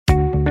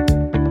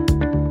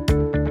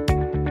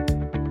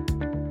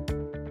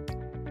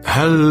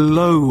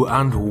Hello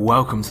and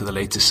welcome to the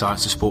latest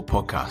Science of Sport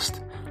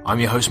podcast. I'm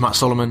your host Matt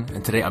Solomon,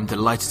 and today I'm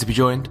delighted to be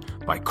joined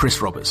by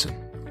Chris Robertson.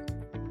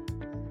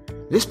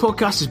 This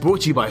podcast is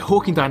brought to you by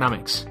Hawking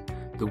Dynamics,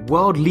 the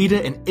world leader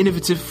in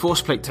innovative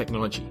force plate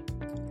technology.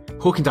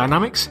 Hawking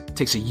Dynamics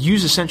takes a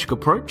user-centric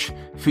approach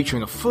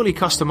featuring a fully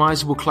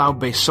customizable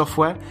cloud-based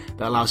software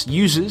that allows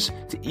users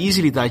to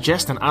easily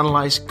digest and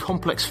analyze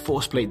complex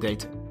force plate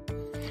data.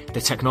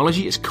 The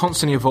technology is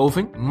constantly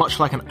evolving, much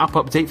like an app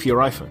update for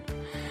your iPhone.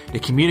 They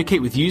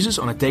communicate with users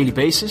on a daily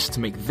basis to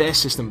make their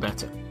system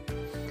better.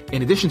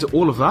 In addition to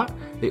all of that,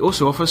 they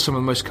also offer some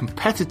of the most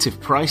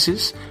competitive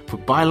prices for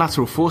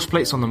bilateral force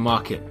plates on the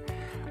market,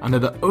 and they're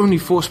the only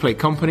force plate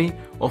company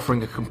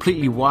offering a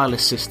completely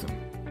wireless system.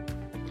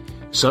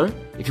 So,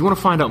 if you want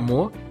to find out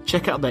more,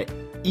 check out their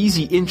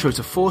easy intro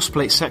to force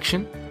plate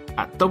section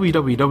at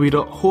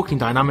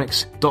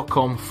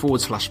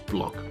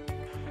www.hawkingdynamics.com/blog.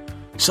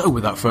 So,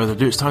 without further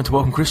ado, it's time to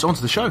welcome Chris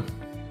onto the show.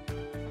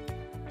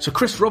 So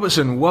Chris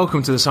Robertson,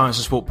 welcome to the Science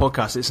of Sport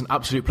podcast. It's an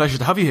absolute pleasure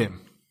to have you here.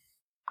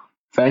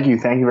 Thank you.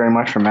 Thank you very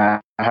much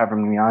for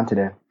having me on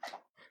today.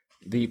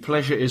 The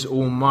pleasure is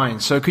all mine.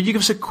 So could you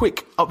give us a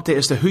quick update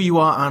as to who you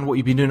are and what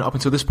you've been doing up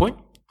until this point?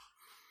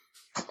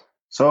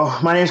 So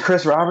my name is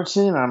Chris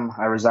Robertson.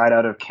 I reside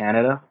out of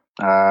Canada,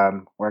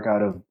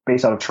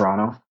 based out of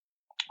Toronto.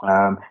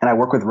 And I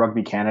work with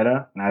Rugby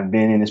Canada, and I've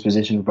been in this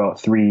position for about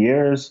 3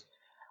 years.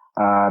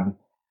 I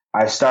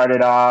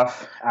started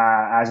off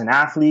as an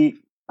athlete.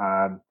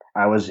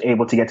 I was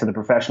able to get to the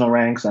professional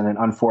ranks, and then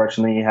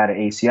unfortunately had an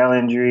ACL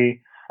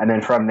injury. And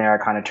then from there, I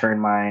kind of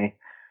turned my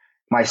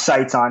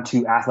sights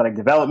onto athletic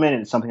development.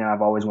 It's something that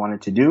I've always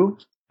wanted to do.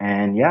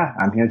 And yeah,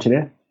 I'm here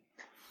today.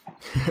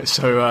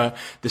 So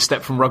the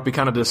step from Rugby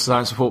Canada to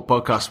Science Support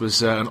podcast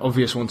was an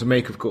obvious one to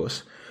make, of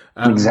course.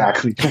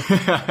 Exactly.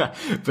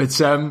 But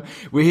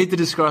we're here to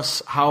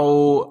discuss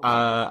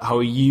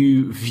how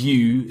you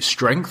view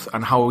strength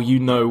and how you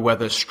know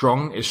whether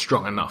strong is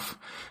strong enough.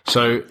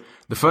 So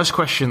the first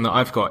question that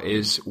I've got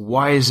is,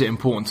 why is it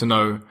important to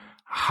know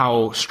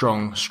how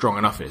strong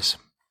enough is?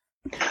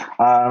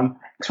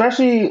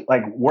 Especially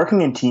like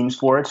working in team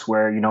sports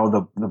where,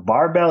 the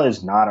barbell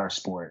is not our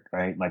sport,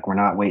 right? Like we're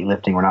not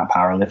weightlifting, we're not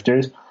power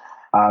lifters.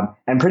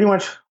 And pretty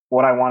much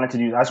what I wanted to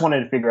do, I just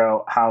wanted to figure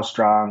out how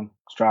strong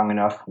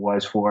enough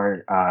was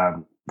for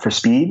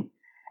speed.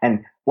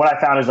 And what I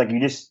found is like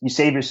you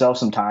save yourself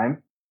some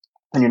time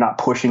and you're not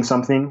pushing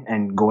something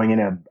and going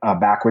in a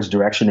backwards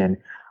direction and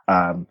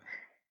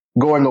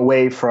going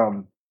away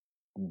from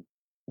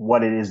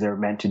what it is they're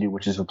meant to do,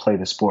 which is to play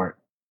the sport.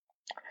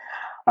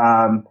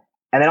 And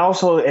then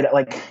also it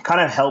like kind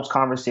of helps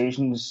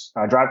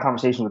drive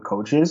conversations with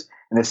coaches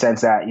in the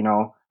sense that,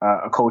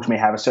 a coach may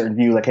have a certain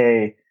view like,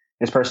 hey,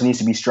 this person needs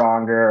to be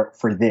stronger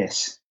for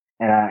this.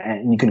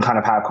 And you can kind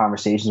of have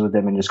conversations with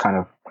them and just kind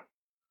of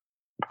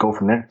go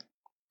from there.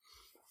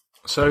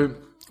 So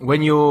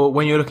when you're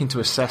looking to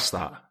assess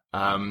that,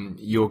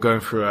 you're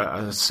going through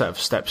a set of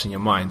steps in your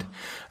mind.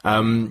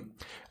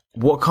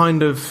 What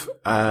kind of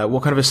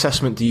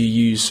assessment do you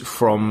use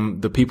from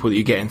the people that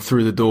you're getting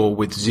through the door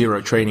with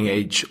zero training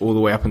age all the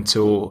way up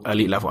until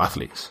elite level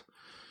athletes?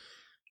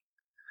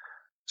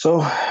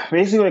 So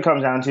basically what it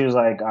comes down to is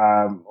like,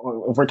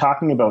 if we're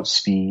talking about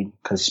speed,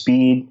 because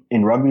speed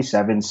in Rugby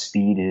 7,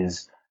 speed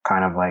is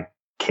kind of like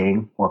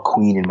king or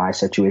queen in my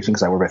situation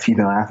because I work with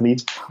female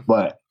athletes.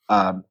 But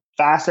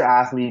faster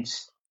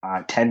athletes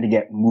tend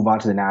to move on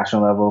to the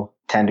national level,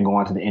 tend to go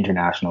on to the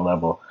international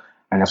level.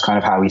 And that's kind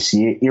of how we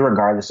see it,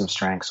 irregardless of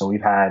strength. So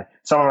we've had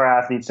some of our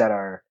athletes that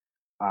are,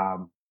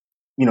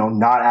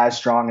 not as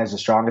strong as the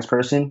strongest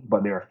person,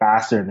 but they were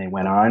faster and they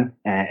went on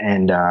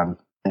and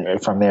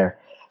from there.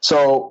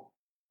 So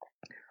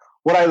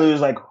what I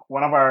lose, like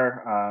one of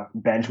our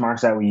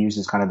benchmarks that we use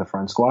is kind of the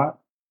front squat.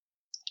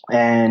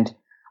 And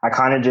I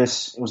kind of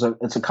it's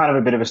a kind of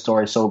a bit of a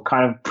story. So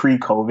kind of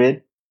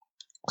pre-COVID,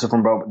 so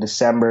from about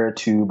December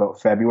to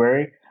about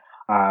February,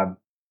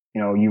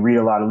 you read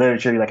a lot of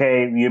literature. You're like,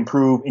 hey, we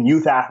improve in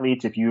youth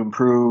athletes. If you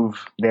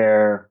improve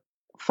their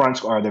front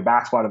squat or their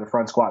back squat or their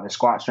front squat, their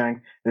squat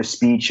strength, their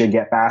speed should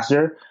get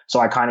faster. So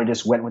I kind of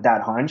just went with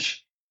that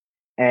hunch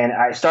and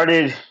I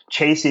started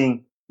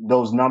chasing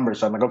those numbers.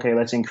 So I'm like, okay,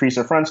 let's increase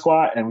their front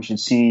squat and we should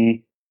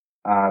see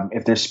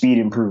if their speed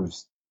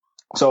improves.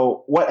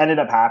 So what ended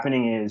up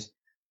happening is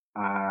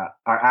our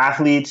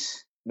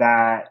athletes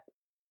that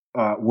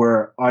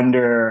were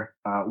under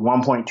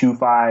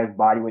 1.25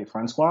 bodyweight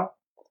front squat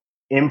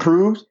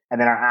improved, and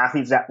then our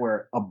athletes that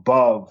were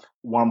above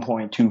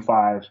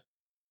 1.25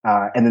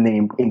 and then they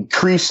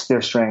increased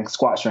their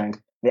squat strength,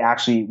 they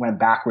actually went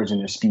backwards in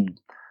their speed.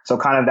 So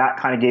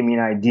that gave me an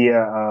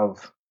idea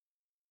of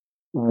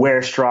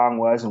where strong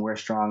was and where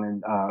strong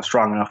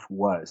enough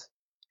was.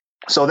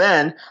 So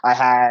then I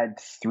had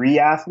 3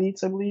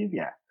 athletes, I believe.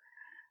 Yeah.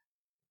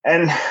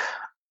 And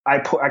I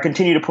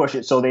continued to push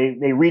it. So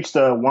they reached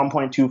the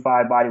 1.25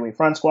 bodyweight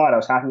front squat. I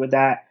was happy with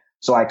that.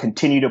 So I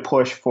continued to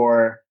push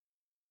for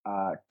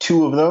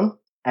 2 of them.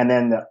 And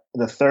then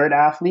the third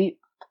athlete,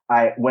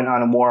 I went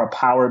on a more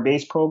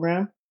power-based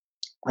program.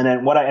 And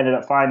then what I ended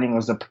up finding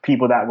was the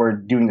people that were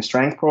doing the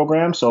strength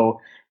program.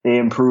 So they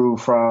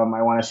improved from,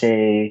 I want to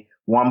say,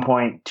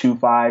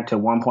 1.25 to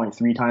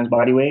 1.3 times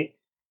body weight.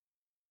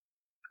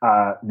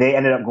 They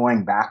ended up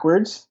going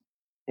backwards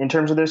in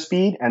terms of their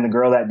speed. And the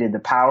girl that did the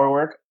power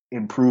work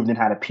improved and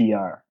had a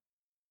PR.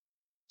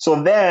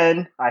 So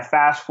then I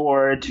fast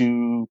forward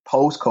to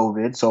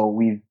post-COVID. So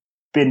we've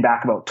been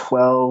back about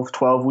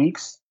 12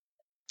 weeks.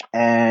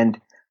 And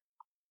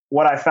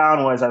what I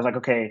found was I was like,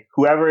 okay,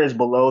 whoever is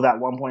below that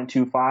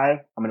 1.25,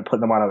 I'm going to put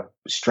them on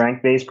a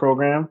strength-based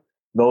program.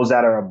 Those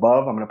that are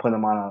above, I'm going to put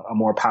them on a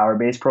more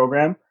power-based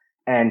program.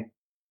 And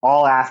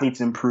all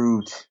athletes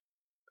improved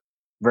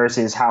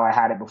versus how I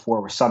had it before,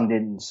 where some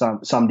didn't,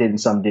 some did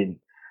and some didn't.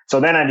 So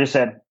then I just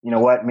said, you know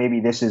what, maybe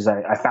this is,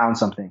 I found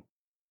something.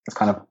 That's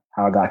kind of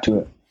how I got to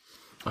it.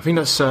 I think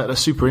that's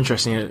super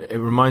interesting. It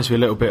reminds me a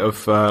little bit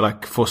of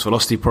like force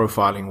velocity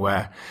profiling,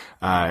 where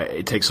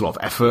it takes a lot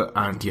of effort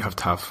and you have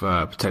to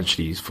have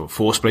potentially for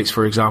force plates,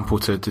 for example,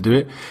 to do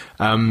it.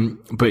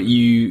 But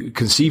you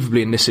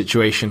conceivably in this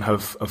situation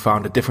have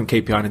found a different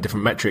KPI and a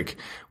different metric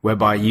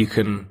whereby you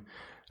can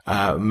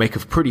make a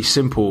pretty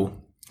simple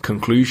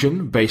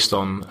conclusion based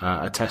on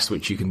a test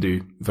which you can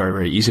do very,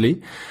 very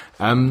easily.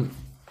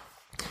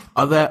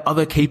 Are there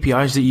other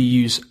KPIs that you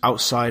use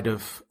outside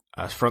of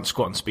front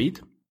squat and speed?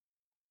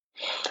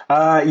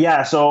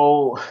 Yeah.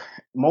 So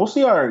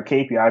mostly our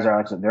KPIs are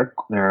actually,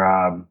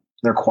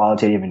 they're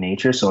qualitative in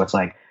nature. So it's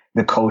like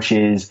the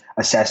coaches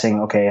assessing,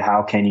 okay,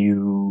 how do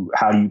you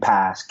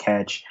pass,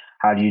 catch?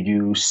 How do you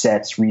do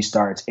sets,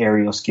 restarts,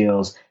 aerial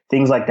skills,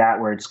 things like that,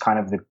 where it's kind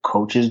of the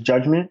coach's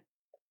judgment,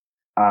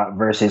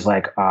 versus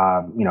like,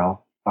 a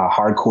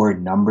hardcore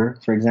number,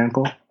 for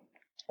example.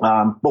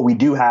 But we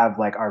do have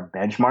like our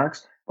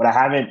benchmarks, but I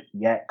haven't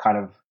yet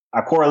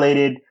I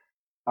correlated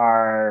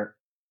our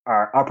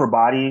upper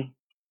body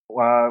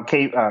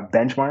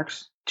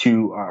benchmarks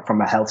to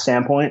from a health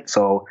standpoint.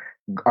 So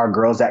our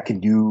girls that can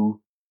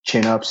do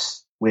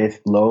chin-ups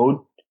with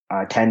load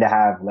tend to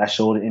have less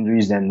shoulder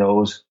injuries than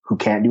those who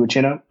can't do a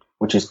chin-up,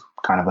 which is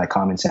kind of like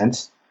common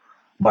sense.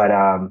 But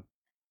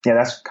yeah,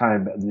 that's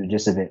kind of the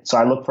gist of it. So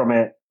I look from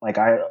it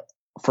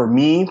for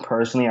me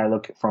personally, I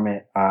look from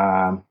it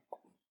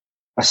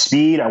a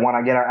speed. I want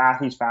to get our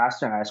athletes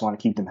faster, and I just want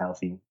to keep them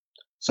healthy.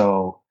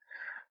 So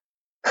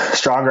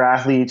stronger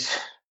athletes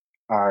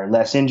are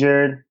less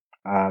injured,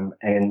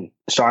 and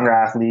stronger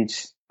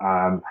athletes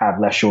have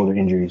less shoulder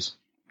injuries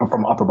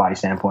from an upper body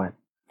standpoint.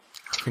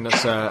 I think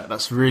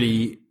that's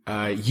really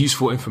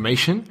useful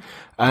information.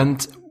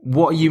 And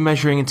what are you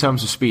measuring in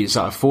terms of speed? Is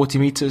that a 40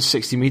 meters,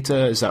 60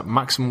 meter? Is that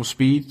maximal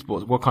speed?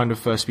 What kind of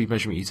speed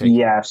measurement are you taking?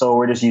 Yeah, so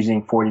we're just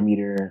using 40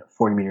 meter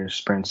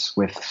sprints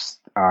with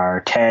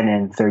our 10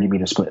 and 30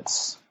 meter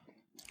splits.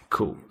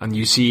 Cool. And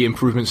you see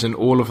improvements in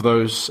all of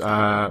those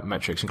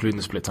metrics, including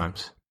the split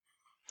times?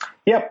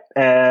 Yep.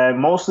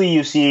 Mostly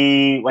you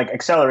see like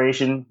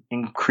acceleration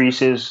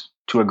increases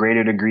to a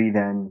greater degree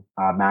than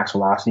max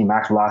velocity.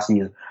 Max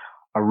velocity is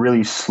a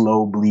really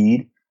slow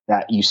bleed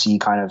that you see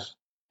kind of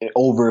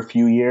over a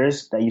few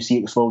years that you see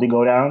it slowly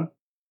go down,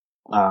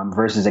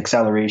 versus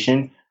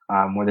acceleration,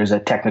 where there's a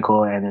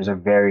technical and there's a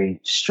very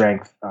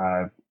strength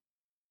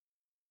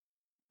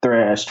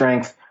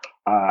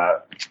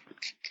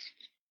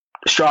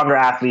stronger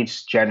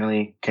athletes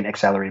generally can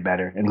accelerate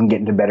better and can get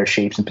into better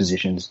shapes and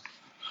positions.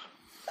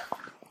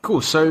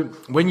 Cool. So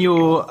when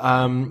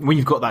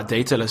you've got that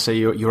data, let's say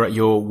you're at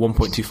your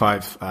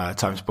 1.25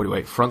 times body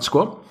weight front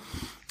squat,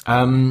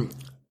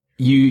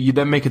 you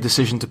then make a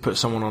decision to put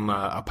someone on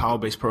a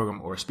power-based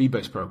program or a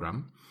speed-based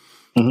program.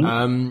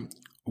 Mm-hmm.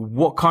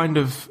 What kind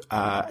of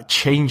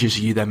changes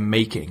are you then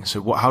making?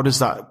 So how does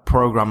that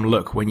program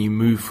look when you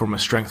move from a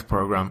strength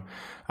program,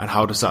 and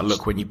how does that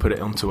look when you put it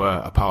onto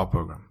a power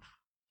program?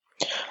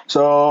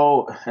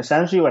 So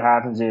essentially what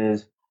happens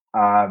is,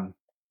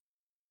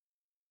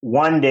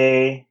 one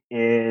day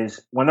is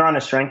when they're on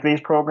a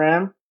strength-based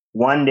program,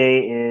 one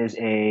day is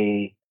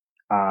a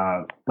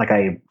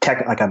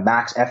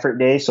max effort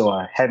day, so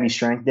a heavy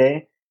strength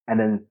day, and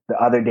then the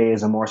other day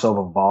is more so of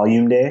a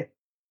volume day.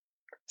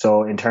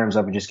 So in terms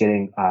of just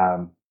getting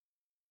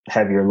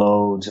lighter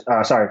loads,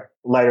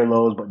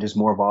 but just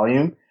more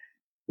volume.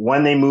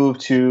 When they move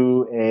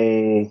to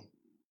a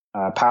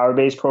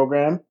power-based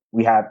program,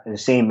 we have the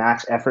same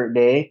max effort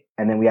day,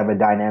 and then we have a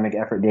dynamic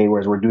effort day,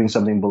 whereas we're doing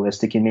something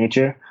ballistic in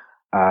nature,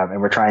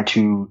 and we're trying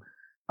to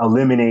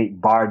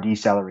eliminate bar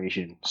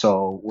deceleration.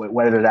 So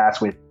whether that's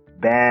with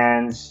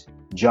bands,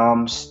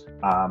 jumps,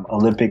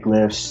 Olympic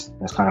lifts,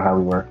 that's kind of how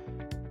we work.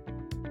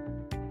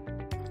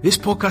 This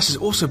podcast is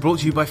also brought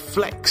to you by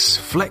Flex.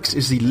 Flex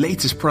is the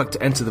latest product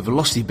to enter the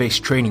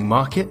velocity-based training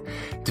market,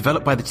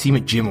 developed by the team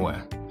at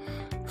GymAware.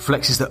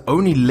 Flex is the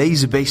only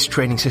laser-based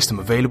training system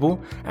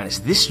available, and it's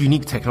this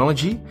unique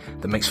technology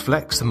that makes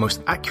Flex the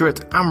most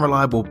accurate and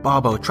reliable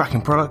barbell tracking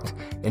product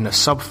in the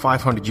sub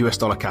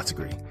 $500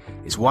 category.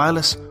 It's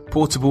wireless,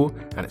 portable,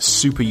 and it's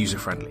super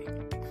user-friendly.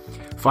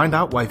 Find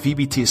out why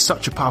VBT is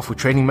such a powerful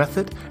training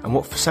method and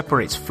what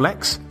separates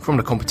Flex from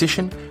the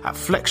competition at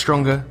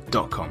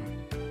flexstronger.com.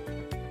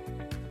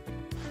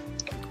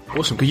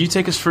 Awesome. Could you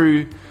take us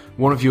through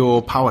one of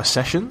your power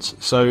sessions?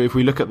 So if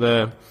we look at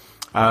the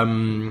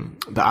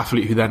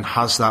athlete who then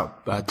has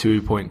that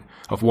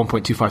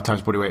 1.25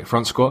 times body weight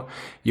front squat,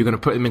 you're going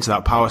to put them into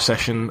that power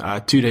session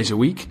 2 days a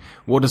week.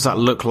 What does that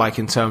look like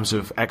in terms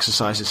of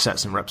exercises,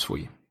 sets, and reps for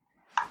you?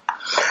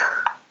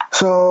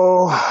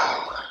 So,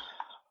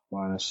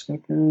 1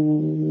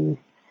 second.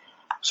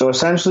 So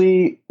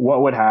essentially,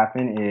 what would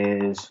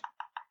happen is,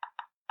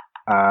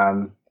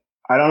 I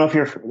don't know if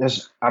you're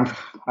this.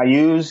 I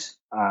use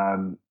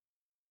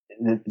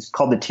it's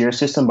called the Tier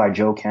System by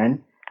Joe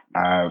Ken.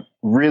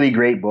 Really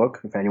great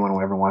book if anyone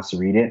ever wants to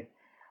read it.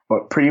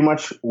 But pretty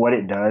much what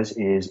it does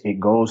is it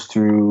goes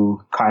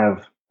through kind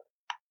of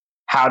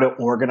how to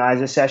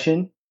organize a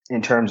session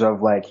in terms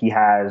of like he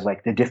has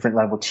like the different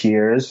level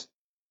tiers,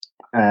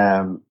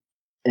 and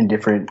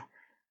different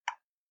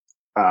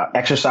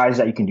exercises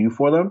that you can do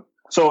for them.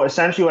 So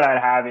essentially what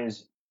I'd have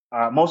is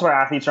most of our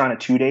athletes are on a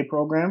 2-day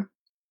program.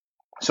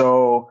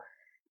 So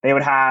they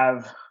would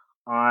have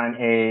on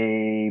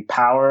you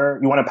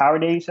want a power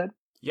day, you said?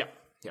 Yeah.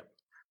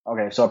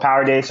 Okay, so a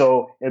power day.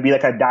 So it'd be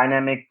like a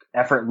dynamic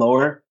effort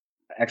lower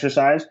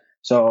exercise.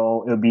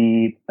 So it would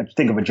be like,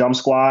 think of a jump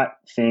squat,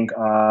 think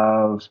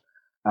of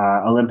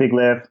Olympic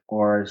lift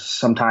or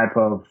some type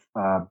of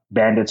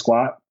banded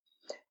squat.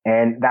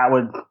 And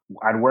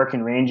I'd work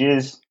in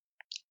ranges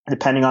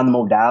depending on the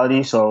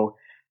modality. So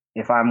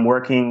if I'm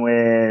working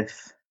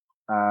with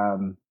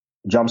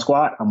jump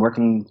squat, I'm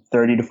working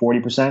 30 to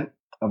 40%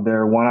 of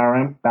their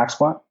 1RM back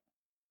squat.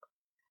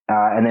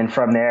 And then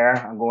from there,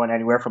 I'm going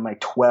anywhere from like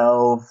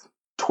 12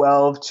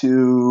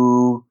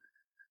 to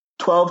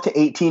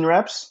 18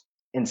 reps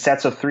in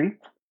sets of 3.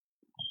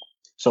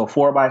 So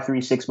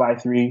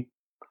 4x3,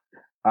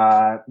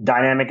 6x3.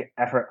 Dynamic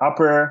effort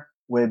upper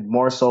would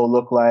more so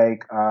look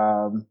like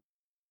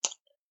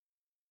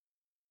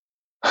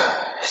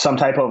some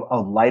type of a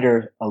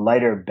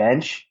lighter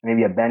bench,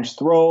 maybe a bench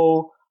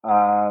throw,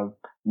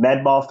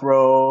 med ball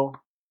throw.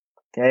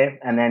 Okay.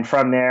 And then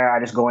from there, I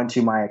just go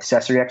into my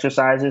accessory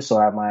exercises. So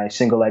I have my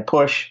single leg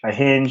push, a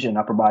hinge, and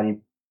upper body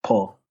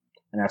pull.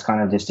 And that's kind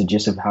of just the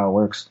gist of how it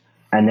works.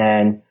 And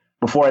then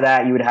before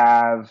that, you would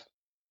have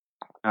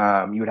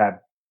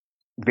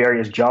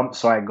various jumps.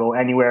 So I go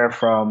anywhere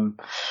from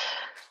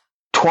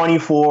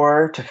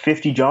 24 to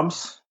 50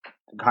 jumps,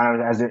 kind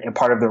of as a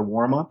part of their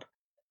warm up.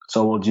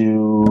 So we'll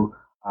do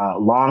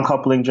long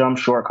coupling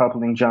jumps, short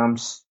coupling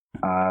jumps,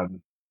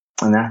 and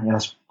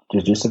that's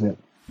just gist of it.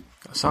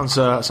 That sounds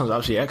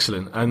absolutely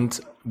excellent. And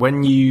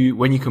when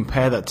you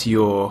compare that to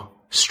your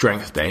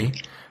strength day,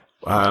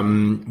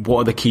 what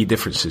are the key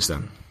differences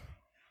then?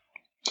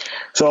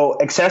 So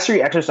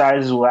accessory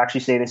exercises will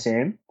actually stay the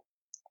same.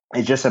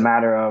 It's just a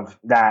matter of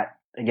that,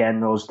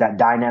 again, that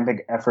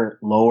dynamic effort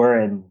lower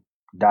and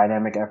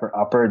dynamic effort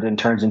upper then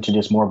turns into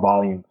just more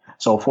volume.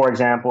 So for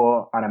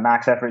example, on a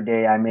max effort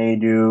day, I may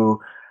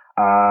do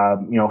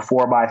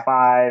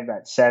 4x5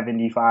 at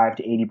 75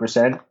 to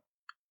 80%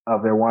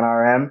 of their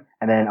 1RM.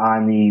 And then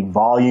on the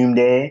volume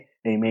day,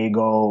 they may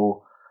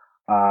go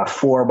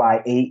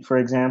 4x8, for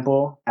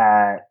example,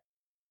 at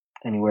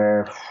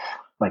anywhere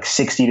like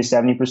 60 to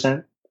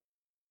 70%.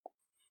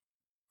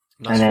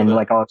 And then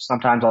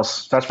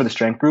that's for the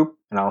strength group,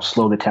 and I'll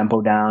slow the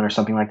tempo down or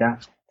something like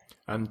that.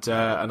 And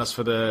that's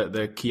for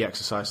the key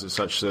exercises,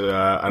 such as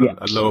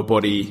a lower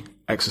body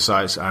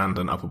exercise and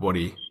an upper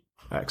body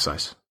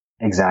exercise.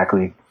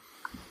 Exactly.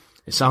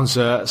 It sounds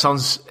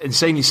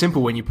insanely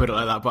simple when you put it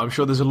like that, but I'm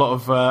sure there's a lot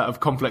of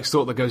complex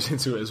thought that goes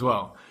into it as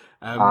well.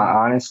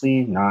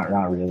 Honestly,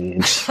 not really.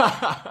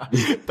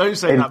 Don't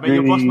say that, man.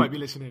 Your boss might be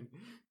listening.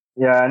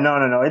 Yeah,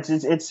 no.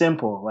 It's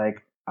simple.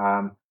 Like,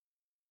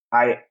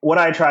 what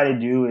I try to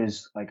do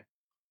is like,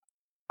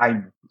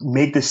 I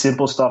make the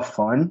simple stuff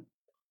fun,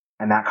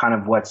 and that kind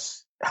of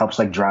helps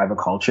like drive a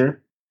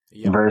culture.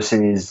 Yep.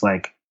 Versus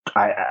like,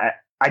 I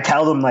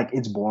tell them like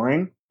it's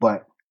boring,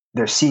 but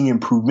they're seeing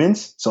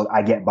improvements, so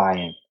I get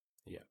buy-in.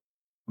 Yeah.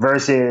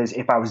 Versus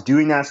if I was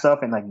doing that stuff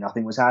and like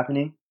nothing was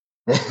happening,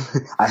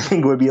 I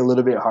think it would be a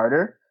little bit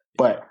harder.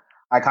 But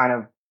I kind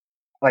of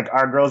like,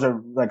 our girls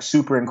are like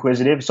super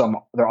inquisitive,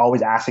 so they're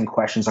always asking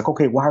questions like,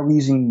 okay, why are we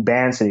using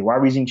bands today? Why are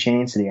we using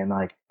chains today? And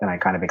like, then I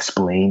kind of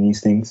explain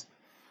these things,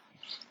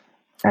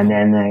 and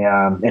then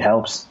it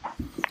helps.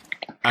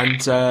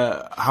 And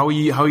how are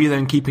you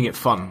then keeping it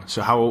fun?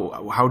 So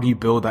how do you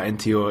build that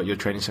into your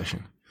training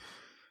session?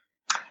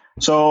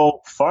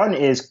 So fun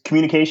is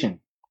communication.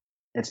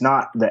 It's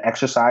not the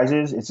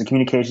exercises. It's the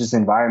communications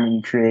environment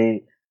you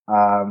create.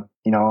 I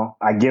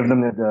give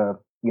them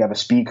we have a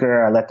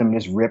speaker. I let them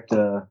just rip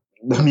the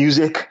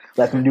music,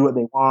 let them do what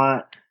they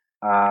want.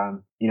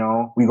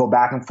 We go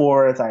back and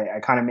forth. I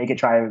kind of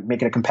try to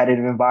make it a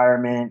competitive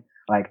environment.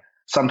 Like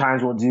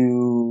sometimes we'll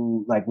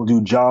do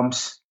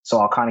jumps. So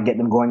I'll kind of get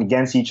them going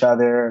against each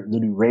other. We'll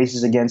do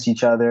races against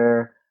each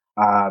other.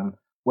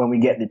 When we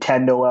get the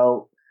tendo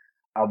out,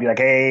 I'll be like,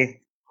 hey,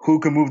 who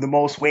can move the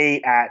most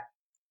weight at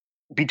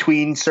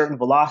between certain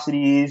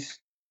velocities?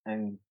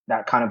 And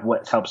that kind of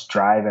what helps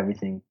drive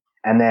everything.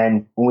 And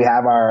then when we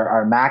have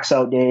our max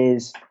out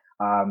days,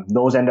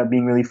 Those end up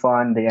being really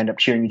fun. They end up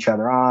cheering each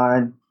other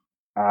on.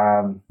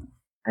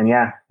 And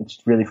yeah, it's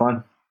really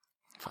fun.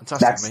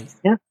 Fantastic, mate.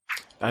 Yeah.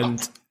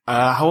 And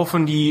how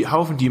often do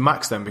you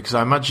max them? Because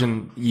I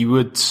imagine you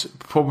would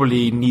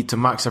probably need to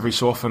max every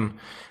so often,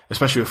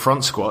 especially with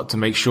front squat, to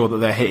make sure that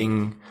they're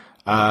hitting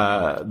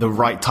the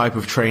right type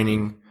of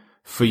training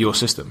for your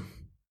system.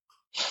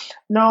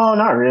 No,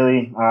 not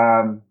really.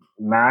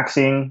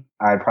 Maxing,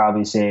 I'd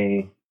probably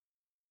say,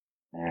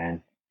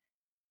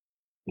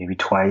 maybe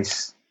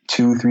twice,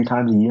 2-3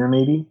 times a year,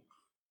 maybe.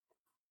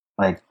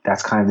 Like,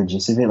 that's kind of the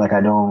gist of it. Like,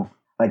 I don't,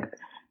 like,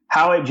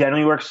 how it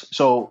generally works.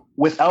 So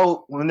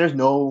when there's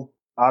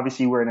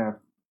obviously we're in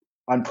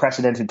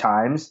unprecedented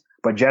times,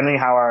 but generally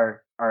how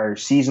our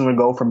season would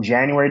go from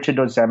January to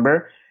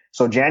December.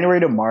 So January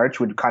to March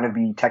would kind of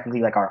be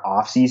technically like our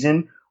off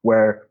season,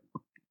 where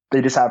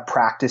they just have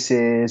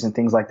practices and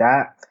things like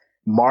that.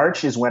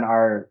 March is when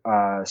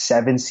our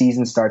 7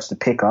 season starts to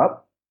pick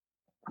up.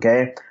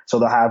 Okay. So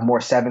they'll have more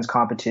 7s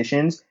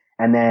competitions.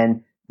 And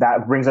then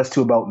that brings us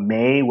to about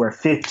May, where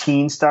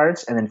 15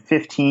 starts, and then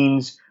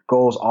 15s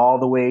goes all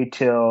the way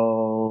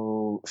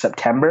till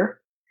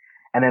September.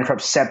 And then from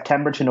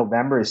September to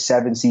November is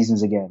 7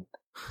 seasons again.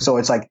 So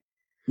it's like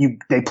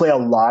they play a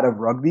lot of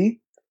rugby.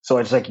 So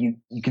it's like you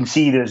can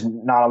see there's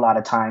not a lot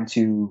of time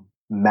to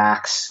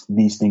max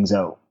these things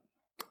out.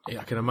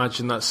 Yeah, I can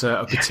imagine that's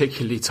a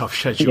particularly tough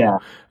schedule. Yeah.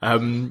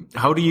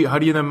 How do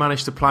you then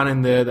manage to plan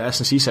in the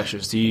S&C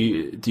sessions? Do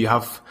you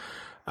have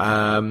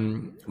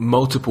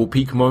multiple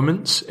peak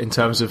moments in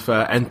terms of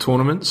end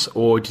tournaments,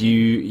 or do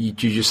you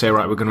just say,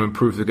 right, we're going to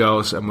improve the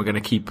girls and we're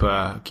going to keep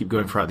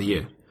going throughout the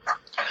year?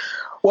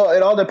 Well,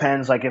 it all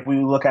depends. Like if we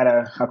look at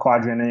a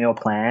quadrennial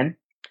plan,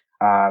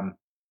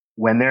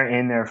 when they're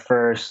in their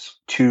first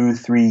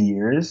 2-3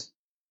 years,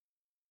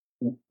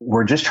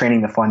 we're just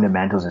training the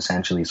fundamentals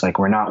essentially. It's like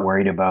we're not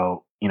worried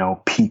about,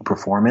 peak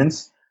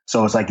performance.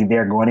 So it's like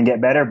they're going to get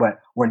better,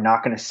 but we're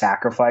not going to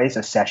sacrifice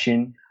a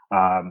session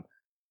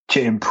to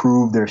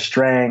improve their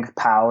strength,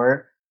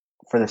 power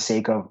for the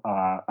sake of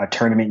a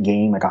tournament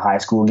game, like a high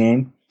school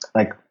game.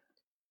 Like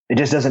it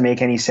just doesn't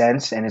make any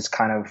sense, and it's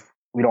kind of,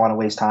 we don't want to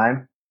waste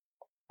time.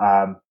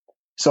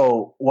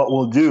 So what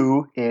we'll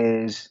do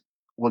is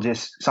we'll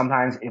just,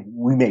 sometimes if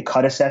we may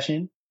cut a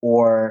session,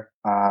 or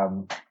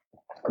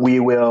we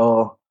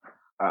will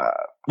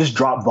just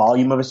drop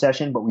volume of a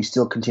session, but we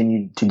still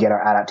continue to get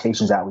our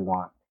adaptations that we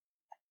want.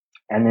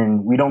 And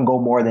then we don't go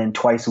more than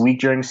twice a week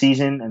during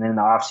season, and then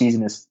the off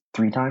season is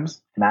 3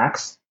 times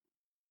max.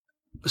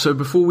 So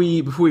before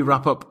we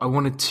wrap up, I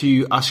wanted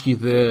to ask you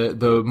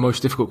the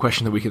most difficult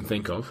question that we can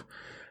think of.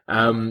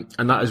 And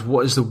that is,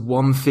 what is the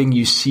one thing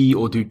you see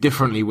or do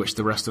differently which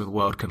the rest of the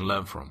world can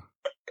learn from?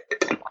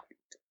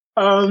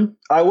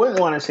 I wouldn't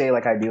want to say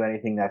like I do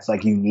anything that's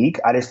like unique.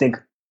 I just think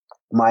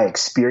my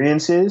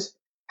experiences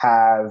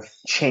have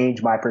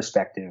changed my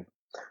perspective.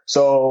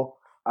 So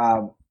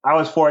I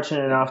was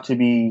fortunate enough to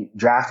be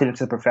drafted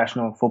into the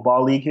professional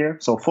football league here.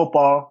 So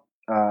football,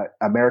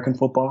 American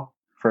football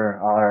for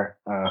our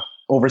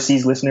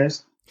overseas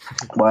listeners.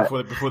 But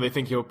before they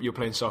think you're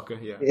playing soccer,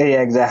 yeah.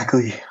 Yeah,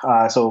 exactly.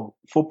 So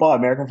football,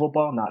 American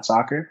football, not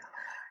soccer.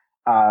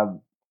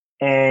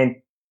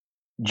 And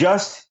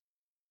just,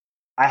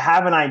 I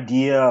have an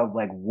idea of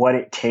like what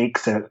it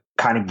takes to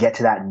kind of get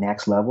to that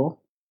next level.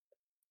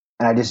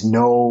 And I just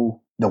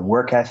know the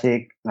work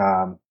ethic,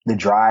 the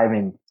drive,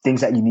 and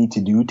things that you need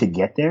to do to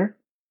get there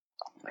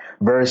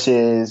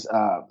versus,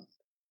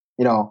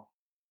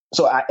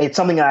 so it's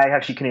something I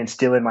actually can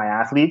instill in my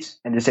athletes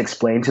and just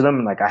explain to them.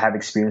 And like I have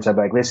experience. I'd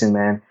be like, listen,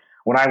 man,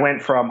 when I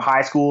went from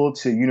high school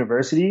to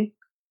university,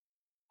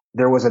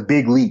 there was a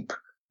big leap,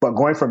 but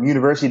going from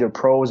university to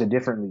pro is a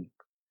different leap.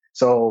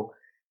 So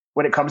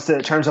when it comes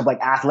to terms of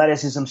like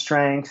athleticism,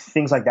 strength,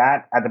 things like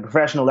that, at the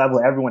professional level,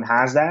 everyone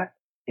has that.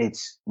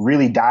 It's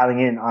really dialing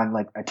in on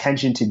like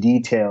attention to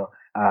detail,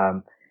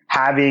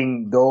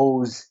 having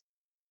those,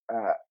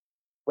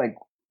 like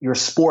your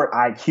sport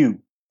IQ.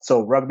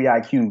 So rugby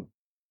IQ,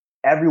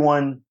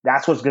 everyone,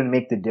 that's what's going to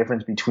make the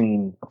difference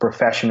between a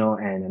professional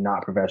and a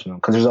not professional.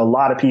 Because there's a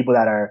lot of people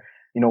that are,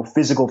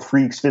 physical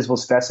freaks, physical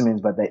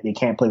specimens, but they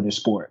can't play their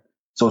sport.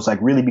 So it's like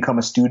really become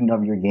a student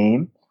of your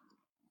game.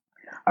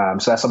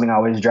 So that's something I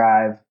always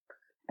drive.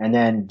 And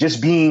then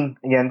just being,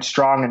 again,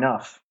 strong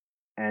enough.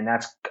 And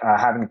that's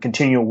having a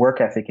continual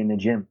work ethic in the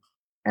gym.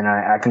 And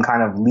I can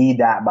kind of lead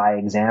that by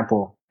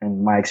example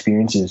and my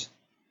experiences.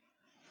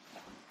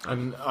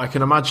 And I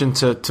can imagine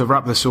to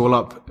wrap this all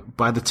up,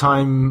 by the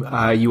time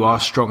you are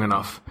strong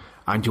enough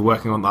and you're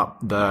working on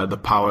the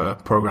power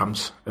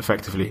programs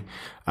effectively,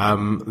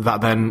 that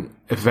then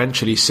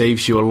eventually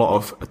saves you a lot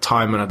of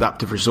time and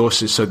adaptive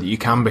resources so that you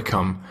can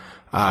become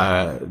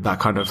that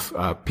kind of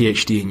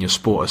PhD in your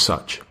sport as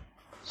such.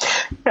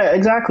 Yeah,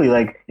 exactly.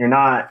 Like you're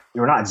not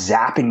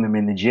zapping them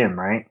in the gym,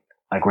 right?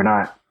 Like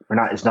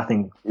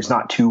it's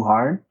not too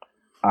hard.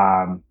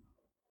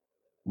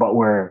 But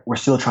we're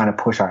still trying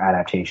to push our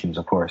adaptations,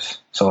 of course.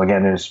 So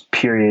again, there's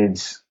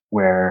periods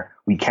where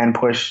we can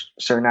push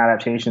certain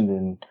adaptations,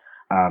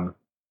 and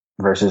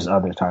versus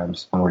other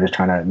times when we're just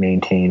trying to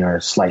maintain or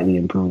slightly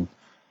improve.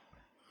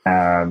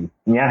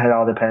 It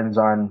all depends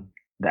on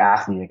the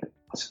athlete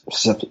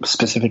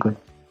specifically.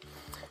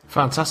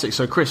 Fantastic.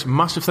 So, Chris,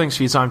 massive thanks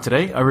for your time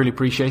today. I really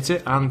appreciate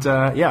it. And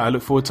I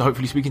look forward to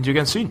hopefully speaking to you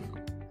again soon.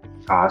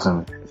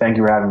 Awesome. Thank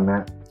you for having me,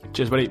 Matt.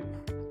 Cheers, buddy.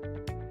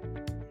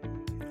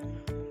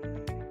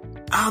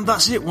 And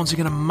that's it. Once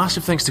again, a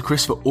massive thanks to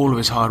Chris for all of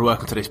his hard work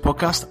on today's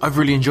podcast. I've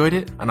really enjoyed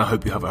it, and I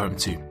hope you have at home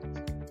too.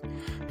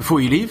 Before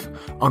you leave,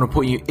 I want to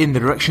point you in the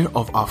direction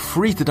of our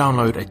free to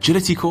download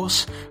agility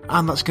course,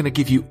 and that's going to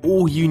give you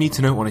all you need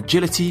to know on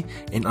agility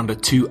in under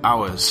 2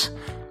 hours.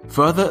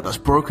 Further, that's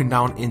broken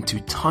down into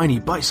tiny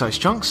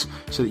bite-sized chunks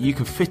so that you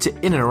can fit it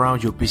in and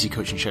around your busy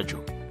coaching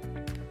schedule.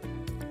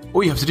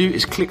 All you have to do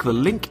is click the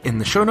link in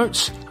the show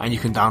notes and you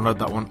can download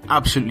that one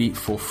absolutely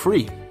for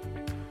free.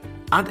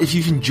 And if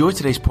you've enjoyed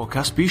today's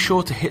podcast, be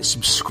sure to hit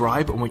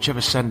subscribe on whichever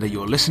sender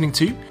you're listening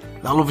to.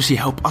 That'll obviously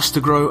help us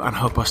to grow and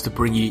help us to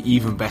bring you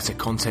even better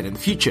content in the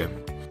future.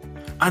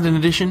 And in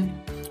addition,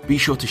 be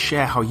sure to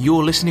share how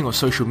you're listening on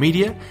social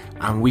media,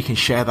 and we can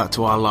share that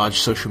to our large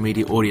social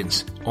media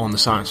audience on the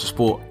Science for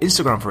Sport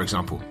Instagram, for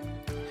example.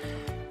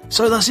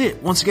 So that's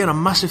it. Once again, a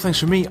massive thanks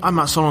from me. I'm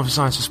Matt Solomon for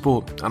Science for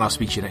Sport, and I'll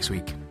speak to you next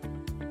week.